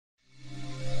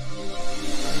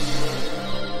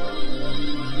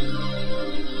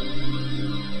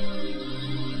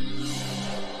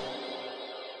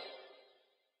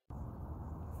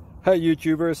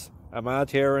YouTubers. I'm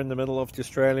out here in the middle of the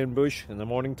Australian bush in the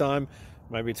morning time.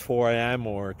 Maybe it's 4 a.m.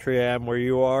 or 3 a.m. where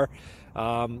you are.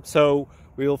 So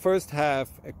we'll first have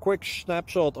a quick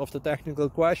snapshot of the technical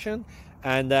question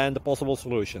and then the possible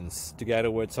solutions, together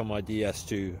with some ideas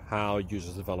to how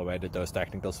users evaluated those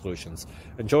technical solutions.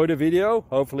 Enjoy the video.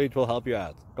 Hopefully it will help you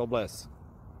out. God bless.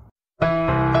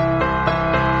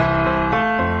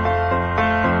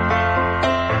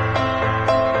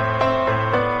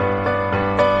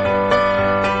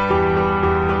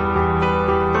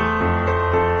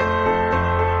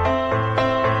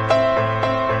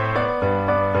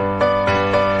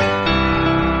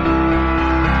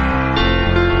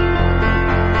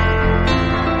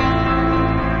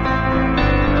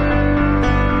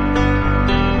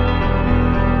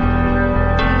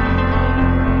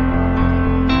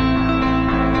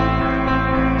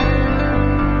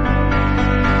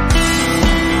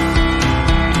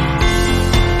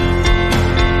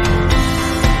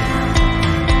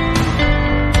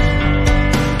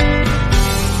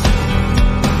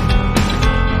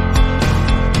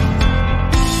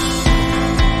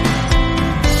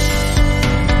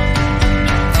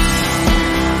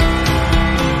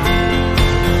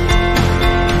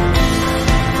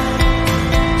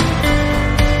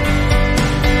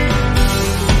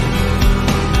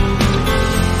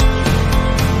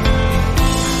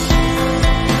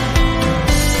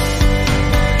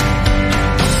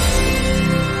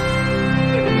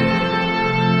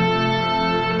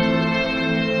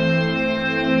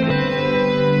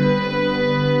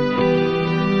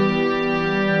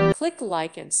 Click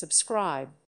like and subscribe.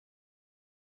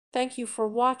 Thank you for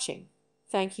watching.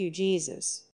 Thank you,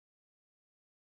 Jesus.